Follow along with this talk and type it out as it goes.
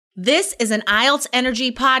This is an IELTS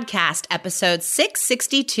Energy Podcast, episode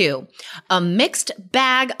 662, a mixed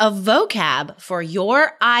bag of vocab for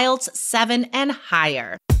your IELTS 7 and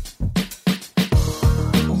higher.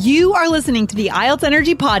 You are listening to the IELTS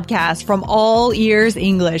Energy Podcast from All Ears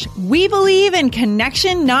English. We believe in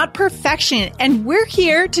connection, not perfection, and we're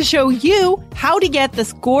here to show you how to get the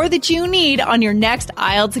score that you need on your next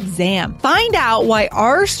IELTS exam. Find out why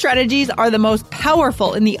our strategies are the most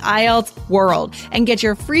powerful in the IELTS world and get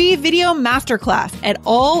your free video masterclass at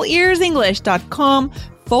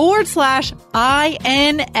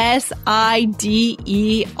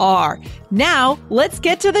allearsenglish.com/INSIDER. Now, let's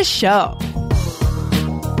get to the show.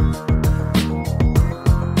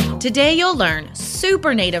 Today you'll learn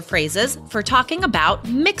super native phrases for talking about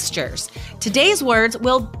mixtures. Today's words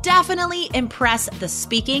will definitely impress the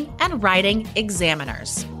speaking and writing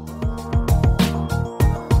examiners.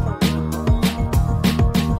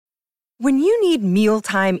 When you need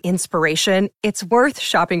mealtime inspiration, it's worth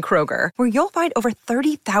shopping Kroger, where you'll find over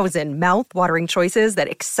 30,000 mouth-watering choices that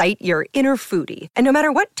excite your inner foodie. And no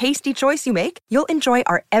matter what tasty choice you make, you'll enjoy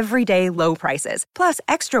our everyday low prices, plus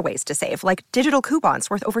extra ways to save, like digital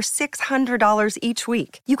coupons worth over $600 each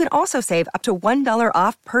week. You can also save up to $1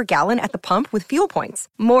 off per gallon at the pump with fuel points.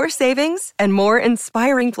 More savings and more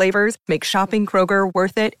inspiring flavors make shopping Kroger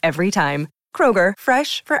worth it every time. Kroger,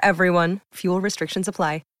 fresh for everyone. Fuel restrictions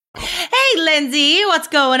apply. Hey, Lindsay, what's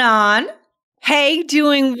going on? Hey,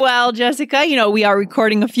 doing well, Jessica. You know, we are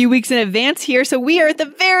recording a few weeks in advance here, so we are at the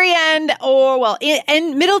very end,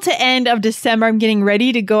 middle to end of December. I'm getting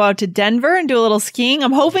ready to go out to Denver and do a little skiing.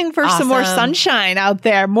 I'm hoping for some more sunshine out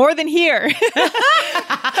there, more than here.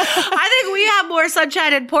 I think we have more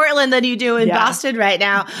sunshine in Portland than you do in Boston right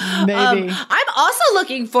now. Maybe. I'm also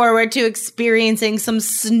looking forward to experiencing some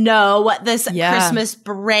snow this Christmas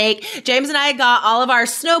break. James and I got all of our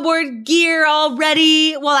snowboard gear all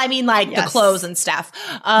ready. Well, I mean, the clothes and stuff.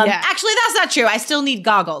 Actually, that's not true. I still need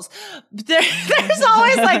goggles. There's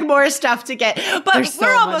always more stuff to get, but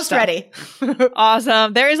we're almost ready.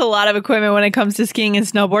 Awesome. There is a lot of equipment when it comes to skiing and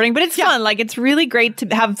snowboarding, but it's fun. It's really great to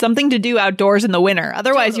have something to do outdoors in the winter.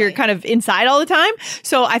 Otherwise, you're kind of inside all the time.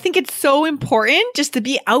 So I think it's so important just to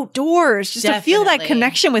be outdoors, just to feel that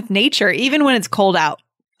connection with nature, even when it's cold out.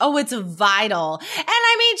 Oh, it's vital. And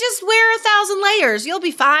I mean, just wear 1,000 layers. You'll be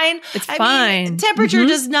fine. It's fine. Temperature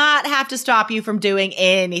does not have to stop you from doing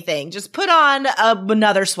anything. Just put on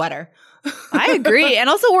another sweater. I agree.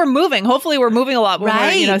 And also we're moving. Hopefully we're moving a lot when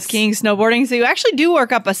we're, skiing, snowboarding. So you actually do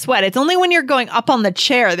work up a sweat. It's only when you're going up on the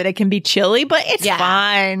chair that it can be chilly, but it's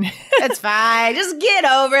fine. It's fine. Just get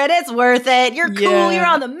over it. It's worth it. You're cool. Yeah. You're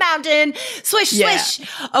on the mountain. Swish, swish.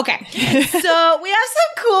 Okay. So we have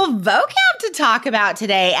some cool vocab to talk about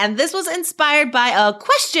today. And this was inspired by a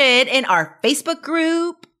question in our Facebook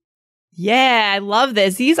group. Yeah, I love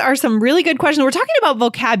this. These are some really good questions. We're talking about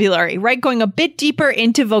vocabulary, right? Going a bit deeper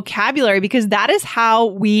into vocabulary because that is how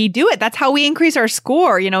we do it. That's how we increase our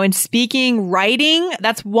score, in speaking, writing.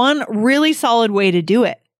 That's one really solid way to do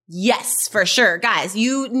it. Yes, for sure. Guys,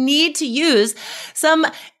 you need to use some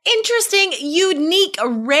interesting, unique,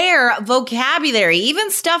 rare vocabulary,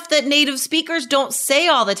 even stuff that native speakers don't say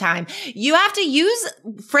all the time. You have to use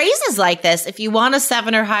phrases like this if you want a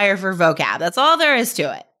 7 or higher for vocab. That's all there is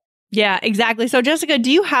to it. Yeah, exactly. So, Jessica, do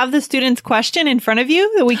you have the student's question in front of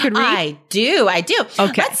you that we could read? I do.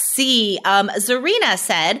 Okay. Let's see. Zarina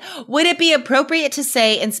said, would it be appropriate to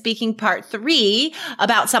say in speaking part 3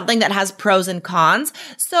 about something that has pros and cons?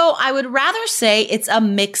 So I would rather say it's a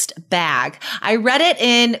mixed bag. I read it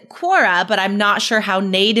in Quora, but I'm not sure how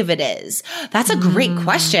native it is. That's a great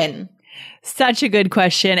question. Such a good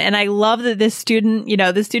question. And I love that this student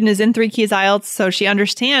is in 3 Keys IELTS. So she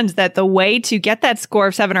understands that the way to get that score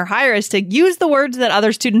of 7 or higher is to use the words that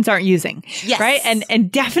other students aren't using. Yes. Right.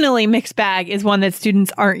 And definitely mixed bag is one that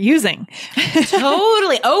students aren't using.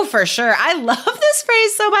 Totally. Oh, for sure. I love this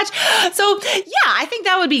phrase so much. So I think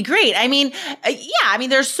that would be great. I mean,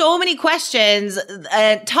 there's so many questions,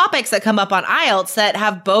 topics that come up on IELTS that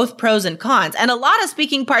have both pros and cons. And a lot of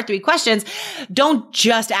speaking part 3 questions don't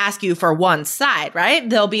just ask you for one side, right?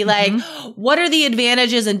 They'll be like, what are the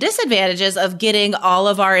advantages and disadvantages of getting all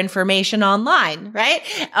of our information online, right?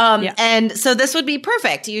 And so this would be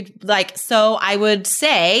perfect. So I would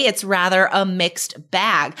say it's rather a mixed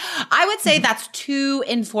bag. I would say that's too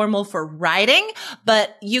informal for writing,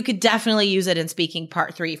 but you could definitely use it in speaking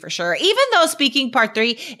part 3 for sure. Even though speaking part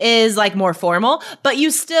 3 is more formal, but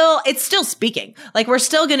it's still speaking. We're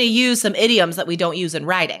still going to use some idioms that we don't use in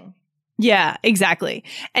writing. Yeah, exactly.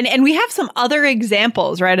 And we have some other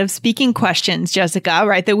examples, right, of speaking questions, Jessica,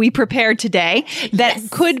 right, that we prepared today that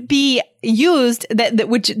could be used that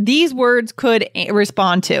which these words could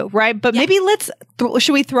respond to, right? But maybe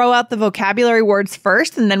should we throw out the vocabulary words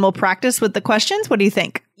first and then we'll practice with the questions? What do you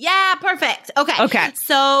think? Yeah, perfect. Okay.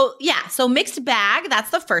 So mixed bag, that's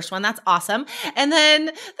the first one. That's awesome. And then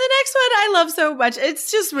the next one I love so much.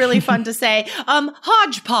 It's just really fun to say.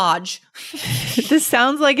 Hodgepodge. This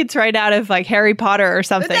sounds like it's right out of like Harry Potter or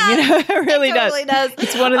something. It really does.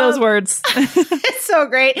 It's one of those words. It's so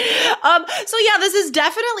great. So yeah, this is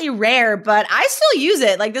definitely rare, but I still use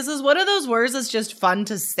it. Like this is one of those words that's just fun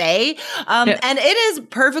to say. And it is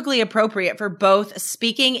perfectly appropriate for both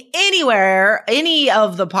speaking anywhere, any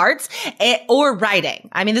of the parts, or writing.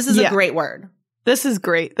 I mean, this is a great word. This is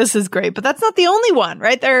great. But that's not the only one,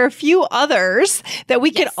 right? There are a few others that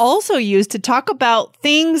we could also use to talk about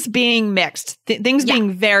things being mixed, things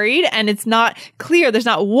being varied, and it's not clear. There's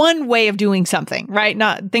not one way of doing something, right?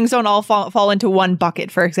 Things don't all fall into one bucket,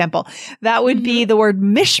 for example. That would be the word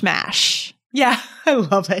mishmash. Yeah, I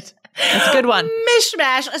love it. That's a good one.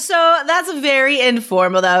 Mishmash. So that's very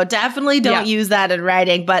informal, though. Definitely don't use that in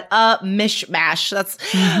writing, but mishmash.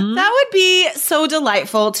 That would be so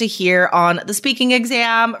delightful to hear on the speaking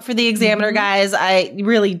exam for the examiner, guys. I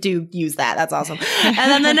really do use that. That's awesome. And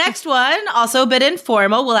then the next one, also a bit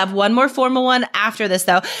informal. We'll have one more formal one after this,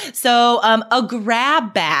 though. So a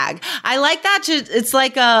grab bag. I like that. It's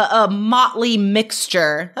like a motley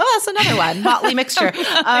mixture. Oh, that's another one. Motley mixture.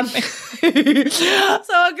 So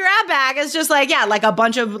a grab bag is just like a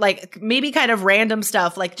bunch of like maybe kind of random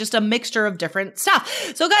stuff, like just a mixture of different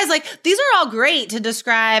stuff. So guys, like these are all great to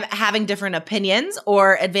describe having different opinions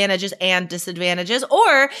or advantages and disadvantages,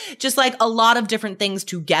 or just like a lot of different things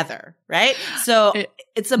together, right? So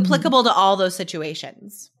it's applicable to all those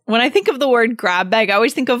situations. When I think of the word grab bag, I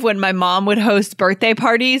always think of when my mom would host birthday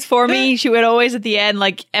parties for me. She would always at the end,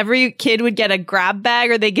 like every kid would get a grab bag,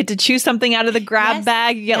 or they get to choose something out of the grab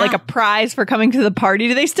bag. You get like a prize for coming to the party.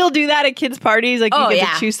 Do they still do that at kids' parties? Like you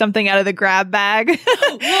get to choose something out of the grab bag?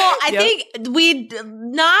 Well, I think we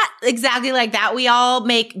not exactly like that. We all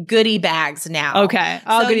make goodie bags now. Okay.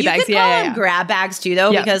 Oh, so goodie bags. You could call them grab bags too,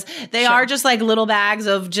 though, because they are just like little bags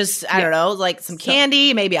of just, I don't know, like some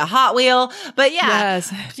candy, maybe a Hot Wheel. But yeah,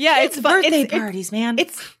 it's birthday parties, man.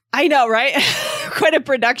 I know, right? Quite a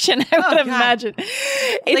production, I would imagine.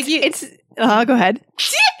 Go ahead.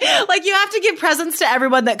 Like you have to give presents to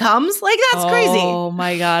everyone that comes. Like that's crazy. Oh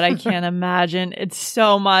my God, I can't imagine. It's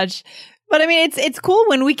so much. But I mean, it's cool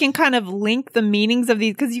when we can kind of link the meanings of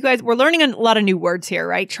these, because you guys, we're learning a lot of new words here,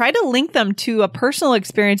 right? Try to link them to a personal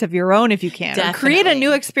experience of your own if you can. Or create a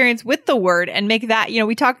new experience with the word and make that,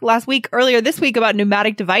 we talked earlier this week about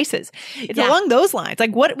pneumatic devices. It's along those lines.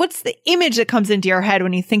 Like what's the image that comes into your head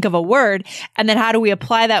when you think of a word? And then how do we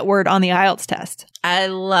apply that word on the IELTS test? I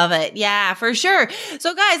love it. Yeah, for sure.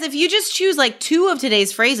 So guys, if you just choose like two of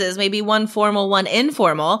today's phrases, maybe one formal, one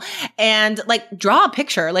informal, and like draw a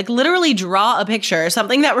picture, like literally draw a picture,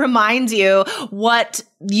 something that reminds you what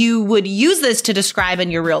you would use this to describe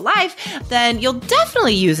in your real life, then you'll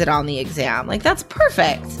definitely use it on the exam. Like that's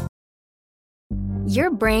perfect.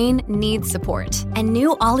 Your brain needs support, and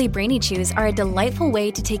new Ollie Brainy Chews are a delightful way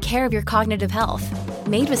to take care of your cognitive health.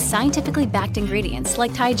 Made with scientifically backed ingredients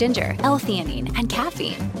like Thai ginger, L-theanine, and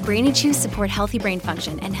caffeine, Brainy Chews support healthy brain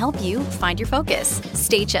function and help you find your focus,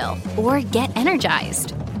 stay chill, or get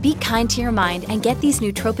energized. Be kind to your mind and get these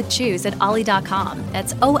nootropic chews at ollie.com.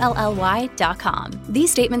 That's OLLY.com.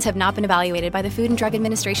 These statements have not been evaluated by the Food and Drug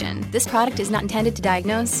Administration. This product is not intended to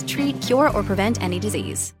diagnose, treat, cure, or prevent any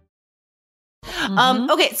disease.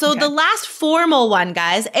 Okay, so the last formal one,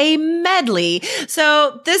 guys, a medley.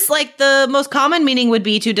 So this, like, the most common meaning would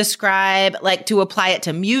be to describe, like, to apply it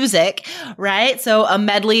to music, right? So a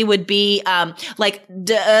medley would be, like,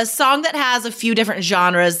 a song that has a few different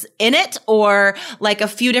genres in it, or like a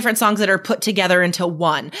few different songs that are put together into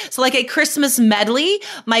one. So like a Christmas medley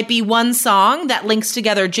might be one song that links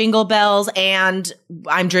together Jingle Bells and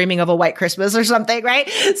I'm Dreaming of a White Christmas or something, right?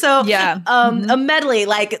 So a medley,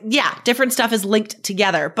 like, different stuff is linked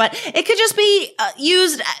together, but it could just be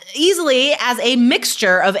used easily as a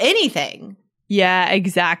mixture of anything. Yeah,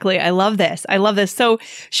 exactly. I love this. So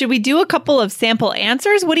should we do a couple of sample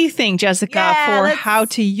answers? What do you think, Jessica, for how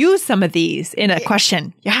to use some of these in a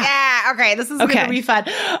question? Yeah. Okay. This is going to be fun.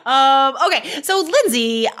 Okay. So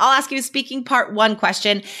Lindsay, I'll ask you speaking part one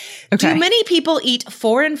question. Okay. Do many people eat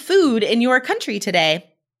foreign food in your country today?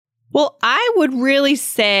 Well, I would really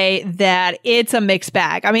say that it's a mixed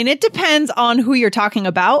bag. I mean, it depends on who you're talking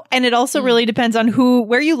about, and it also really depends on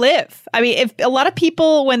where you live. I mean, if a lot of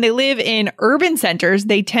people, when they live in urban centers,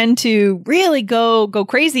 they tend to really go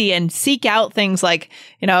crazy and seek out things like,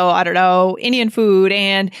 I don't know, Indian food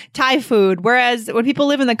and Thai food. Whereas when people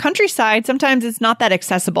live in the countryside, sometimes it's not that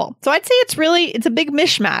accessible. So I'd say it's a big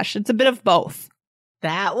mishmash. It's a bit of both.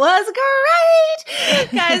 That was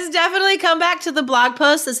great. Guys, definitely come back to the blog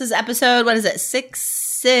post. This is episode, what is it?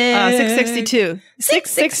 662.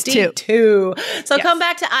 662. So come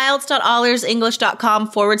back to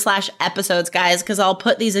IELTS.allearsenglish.com/episodes, guys, because I'll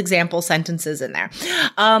put these example sentences in there.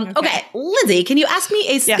 Okay, Lindsay, can you ask me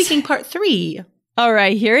a speaking part 3? All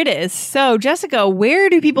right, here it is. So, Jessica, where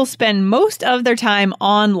do people spend most of their time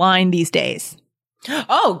online these days?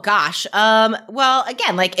 Oh gosh. Well,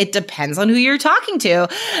 again, it depends on who you're talking to.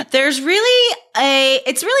 It's really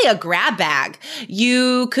a grab bag.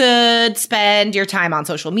 You could spend your time on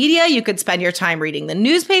social media. You could spend your time reading the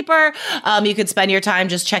newspaper. You could spend your time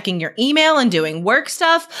just checking your email and doing work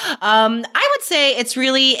stuff. I would say it's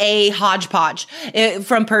really a hodgepodge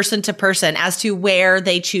from person to person as to where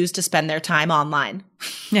they choose to spend their time online.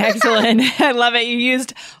 Excellent. I love it. You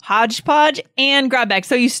used hodgepodge and grab bag.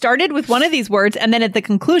 So you started with one of these words, and then at the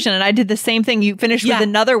conclusion, and I did the same thing, you finished with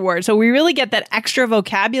another word. So we really get that extra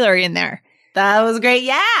vocabulary in there. That was great.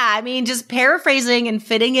 Yeah. I mean, just paraphrasing and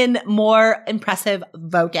fitting in more impressive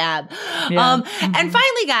vocab. And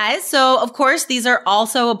finally, guys, so of course, these are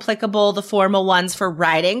also applicable, the formal ones for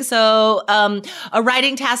writing. So, a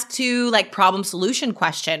writing task to problem solution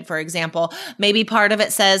question, for example, maybe part of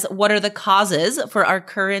it says, what are the causes for our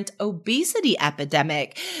current obesity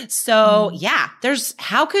epidemic? So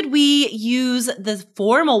how could we use the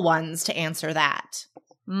formal ones to answer that?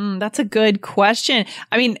 That's a good question.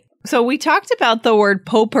 I mean, so we talked about the word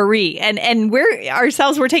potpourri, and we're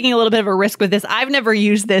taking a little bit of a risk with this. I've never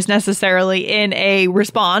used this necessarily in a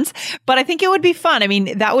response, but I think it would be fun. I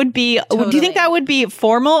mean, that would be, Do you think that would be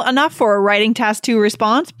formal enough for a writing task 2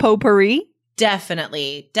 response? Potpourri?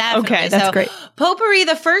 Definitely. Okay, that's great. Potpourri,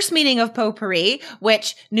 the first meaning of potpourri,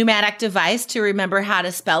 which pneumatic device to remember how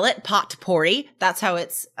to spell it, potpourri. That's how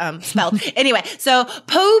it's spelled. Anyway, so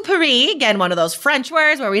potpourri, again, one of those French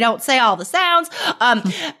words where we don't say all the sounds.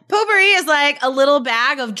 Potpourri is like a little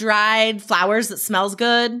bag of dried flowers that smells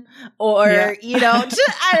good, or I don't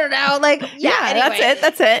know, anyway.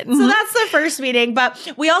 That's it. So that's the first meaning,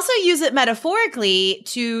 but we also use it metaphorically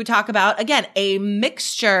to talk about, again, a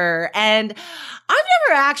mixture. And I've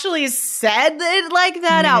never actually said it like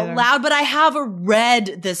that out loud, but I have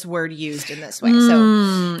read this word used in this way.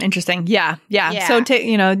 So interesting. Yeah. So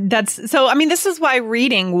this is why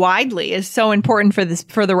reading widely is so important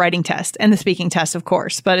for the writing test and the speaking test, of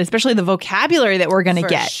course, but especially the vocabulary that we're going to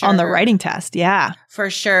get on the writing test. Yeah. For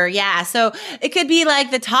sure. Yeah. So it could be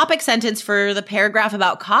like the topic sentence for the paragraph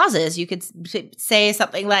about causes. You could say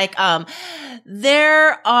something like,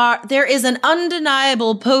 there is an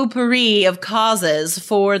undeniable potpourri of causes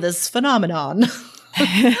for this phenomenon.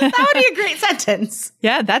 That would be a great sentence.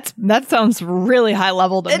 Yeah, that sounds really high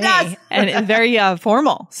level to me. Does. And very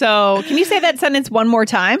formal. So can you say that sentence one more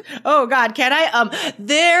time? Oh God, can I?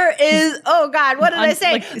 There is, oh God, what did I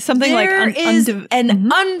say? There is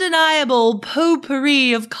an undeniable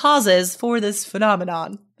potpourri of causes for this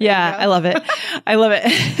phenomenon. Yeah, I love it.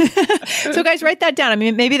 So guys, write that down. I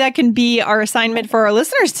mean, maybe that can be our assignment for our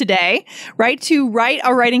listeners today, right? To write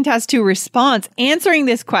a writing task 2 response, answering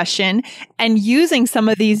this question and using some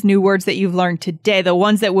of these new words that you've learned today, the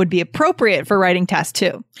ones that would be appropriate for writing task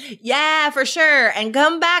 2. Yeah, for sure. And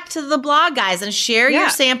come back to the blog, guys, and share your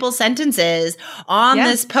sample sentences on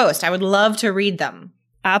this post. I would love to read them.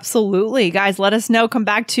 Absolutely. Guys, let us know. Come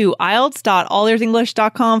back to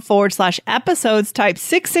IELTS.allearsenglish.com/episodes. Type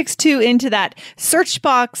 662 into that search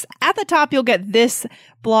box. At the top, you'll get this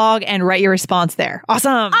blog and write your response there.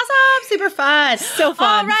 Awesome. Super fun. So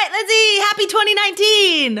fun. All right, Lindsay, happy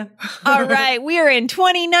 2019. All right, we are in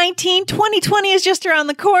 2019. 2020 is just around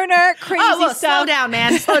the corner. Crazy stuff. Slow down,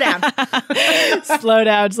 man. Slow down. Slow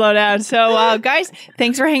down. So, guys,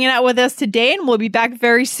 thanks for hanging out with us today, and we'll be back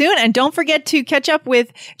very soon. And don't forget to catch up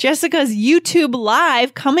with Jessica's YouTube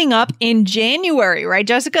Live coming up in January, right,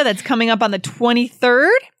 Jessica? That's coming up on the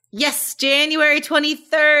 23rd. Yes, January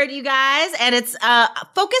 23rd, you guys. And it's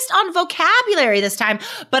focused on vocabulary this time,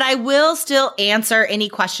 but I will still answer any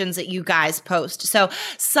questions that you guys post. So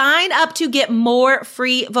sign up to get more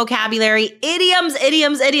free vocabulary, idioms.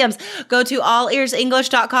 Go to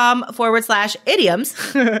allearsenglish.com/idioms.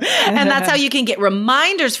 And that's how you can get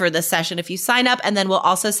reminders for this session if you sign up. And then we'll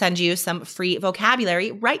also send you some free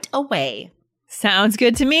vocabulary right away. Sounds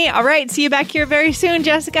good to me. All right. See you back here very soon,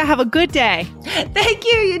 Jessica. Have a good day. Thank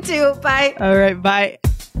you. You too. Bye. All right. Bye.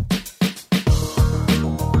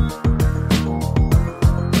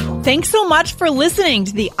 Thanks so much for listening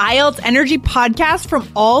to the IELTS Energy Podcast from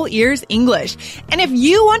All Ears English. And if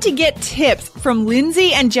you want to get tips from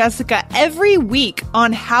Lindsay and Jessica every week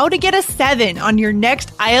on how to get a 7 on your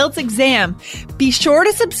next IELTS exam, be sure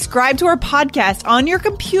to subscribe to our podcast on your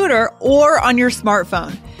computer or on your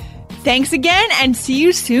smartphone. Thanks again and see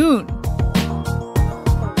you soon.